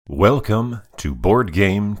Welcome to Board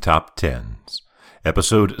Game Top Tens,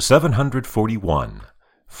 episode 741,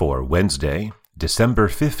 for Wednesday, December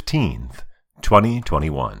 15th,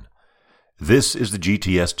 2021. This is the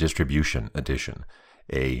GTS Distribution Edition,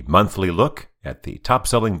 a monthly look at the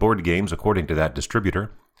top-selling board games according to that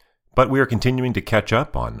distributor, but we are continuing to catch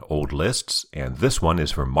up on old lists, and this one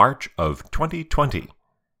is for March of 2020,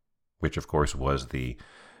 which of course was the,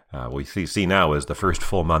 we see now as the first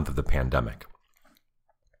full month of the pandemic.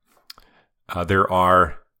 There's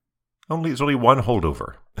only one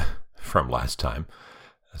holdover from last time.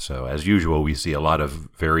 So as usual, we see a lot of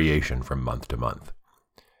variation from month to month.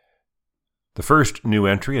 The first new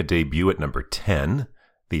entry, a debut at number 10,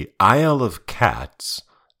 The Isle of Cats,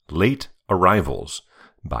 Late Arrivals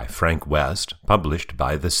by Frank West, published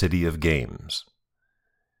by the City of Games.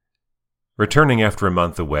 Returning after a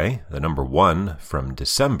month away, the number 1 from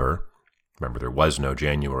December, remember there was no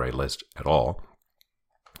January list at all,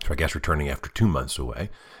 so I guess returning after 2 months away.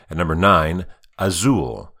 At number 9,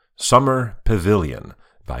 Azul, Summer Pavilion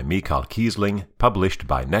by Michael Kiesling, published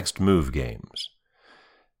by Next Move Games.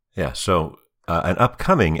 Yeah, so an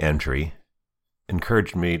upcoming entry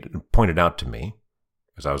pointed out to me,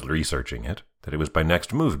 as I was researching it, that it was by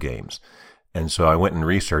Next Move Games. And so I went and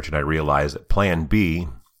researched and I realized that Plan B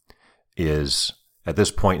is, at this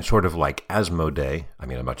point, sort of like Asmodee. I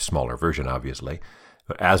mean, a much smaller version, obviously.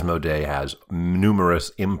 But Asmodee has numerous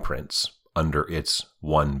imprints under its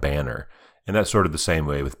one banner, and that's sort of the same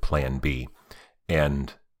way with Plan B.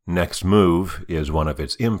 And Next Move is one of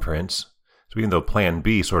its imprints, so even though Plan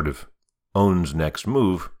B sort of owns Next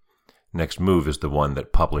Move is the one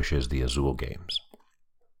that publishes the Azul games.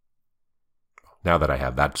 Now that I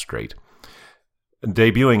have that straight.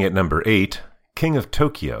 Debuting at number 8, King of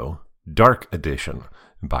Tokyo, Dark Edition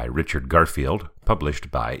by Richard Garfield,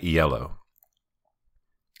 published by Iello.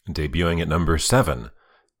 Debuting at number 7,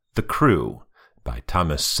 The Crew by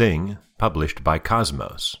Thomas Singh, published by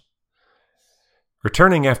Cosmos.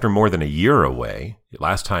 Returning after more than a year away,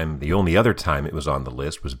 the only other time it was on the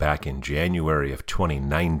list was back in January of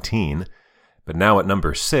 2019, but now at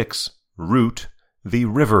number 6, Root, the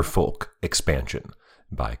Riverfolk expansion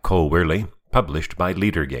by Cole Wehrle, published by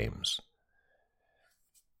Leader Games.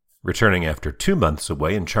 Returning after 2 months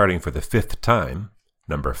away and charting for the 5th time,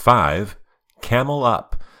 number 5, Camel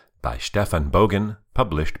Up by Stefan Bogen,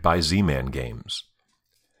 published by Z-Man Games.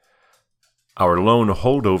 Our lone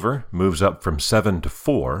holdover moves up from 7 to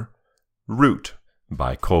 4, Root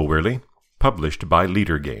by Cole Wehrle, published by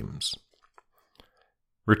Leader Games.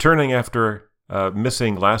 Returning after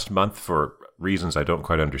missing last month for reasons I don't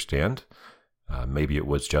quite understand, maybe it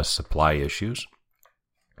was just supply issues,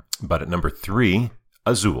 but at number 3,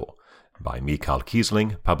 Azul by Michael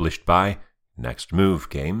Kiesling, published by Next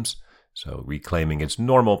Move Games, so reclaiming its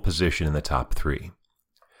normal position in the top 3.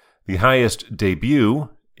 The highest debut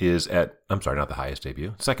is second highest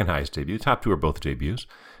debut. Top 2 are both debuts.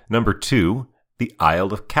 Number 2, The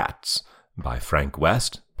Isle of Cats by Frank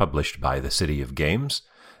West, published by the City of Games.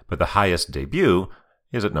 But the highest debut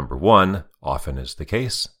is at number 1, often is the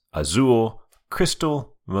case, Azul,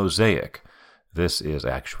 Crystal Mosaic. This is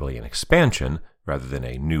actually an expansion rather than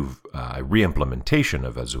a new re-implementation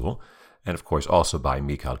of Azul, and of course also by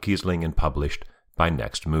Michael Kiesling and published by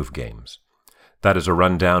Next Move Games. That is a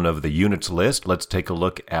rundown of the units list. Let's take a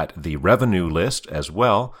look at the revenue list as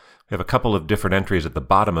well. We have a couple of different entries at the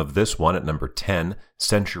bottom of this one. At number 10,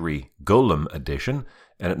 Century Golem Edition,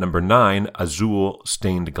 and at number 9, Azul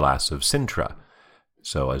Stained Glass of Sintra.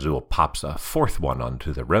 So Azul pops a 4th one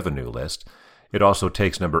onto the revenue list. It also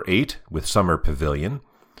takes number 8 with Summer Pavilion,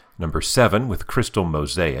 number 7 with Crystal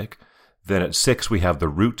Mosaic. Then at 6, we have the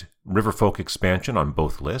Root Riverfolk expansion on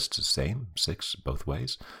both lists, same, 6 both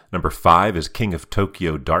ways. Number 5 is King of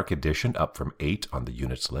Tokyo Dark Edition, up from 8 on the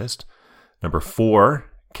units list. Number 4,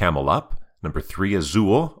 Camel Up. Number 3,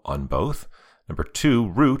 Azul on both. Number 2,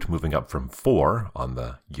 Root, moving up from 4 on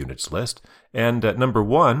the units list. And at number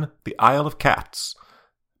 1, The Isle of Cats,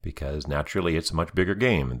 because naturally it's a much bigger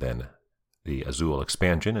game than the Azul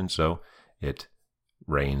expansion, and so it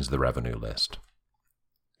reigns the revenue list.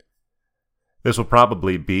 This will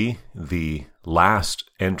probably be the last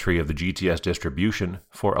entry of the GTS distribution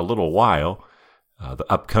for a little while. The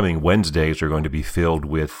upcoming Wednesdays are going to be filled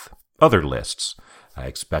with other lists. I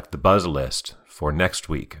expect the Buzz list for next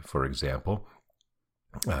week, for example,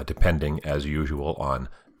 depending, as usual, on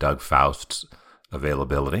Doug Faust's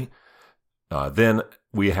availability. Then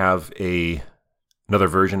we have another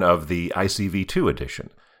version of the ICV2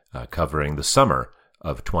 edition, covering the summer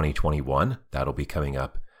of 2021. That'll be coming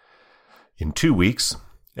up in 2 weeks.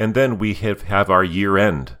 And then we have our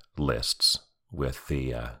year-end lists with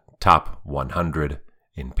the top 100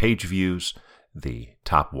 in page views, the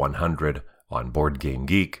top 100 on Board Game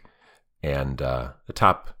Geek, and the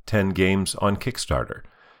top 10 games on Kickstarter.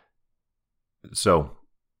 So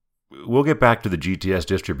we'll get back to the GTS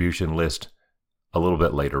distribution list a little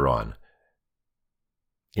bit later on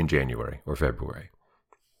in January or February.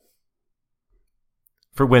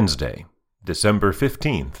 For Wednesday, December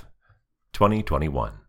 15th, 2021.